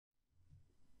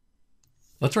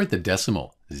Let's write the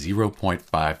decimal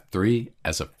 0.53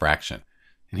 as a fraction.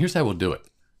 And here's how we'll do it.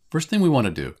 First thing we want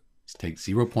to do is take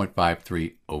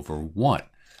 0.53 over 1.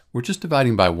 We're just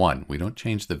dividing by 1. We don't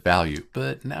change the value,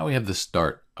 but now we have the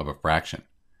start of a fraction.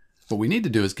 What we need to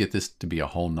do is get this to be a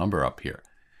whole number up here.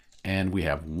 And we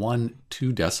have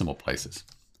 2 decimal places.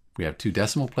 If we have 2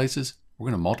 decimal places, we're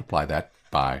going to multiply that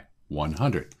by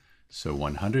 100. So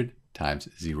 100 times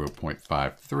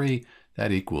 0.53,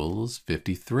 that equals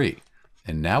 53.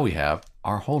 And now we have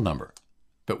our whole number.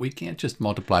 But we can't just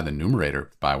multiply the numerator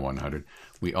by 100.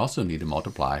 We also need to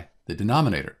multiply the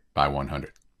denominator by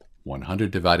 100.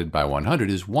 100 divided by 100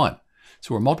 is 1.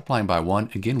 So we're multiplying by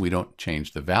 1. Again, we don't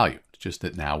change the value. It's just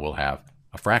that now we'll have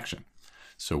a fraction.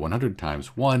 So 100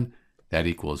 times 1, that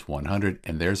equals 100.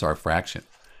 And there's our fraction,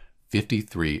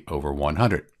 53 over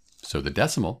 100. So the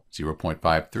decimal,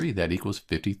 0.53, that equals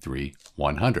 53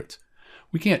 100ths.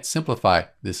 We can't simplify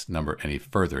this number any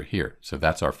further here, so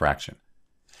that's our fraction.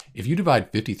 If you divide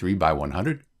 53 by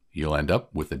 100, you'll end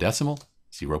up with the decimal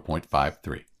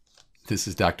 0.53. This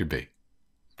is Dr. B.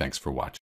 Thanks for watching.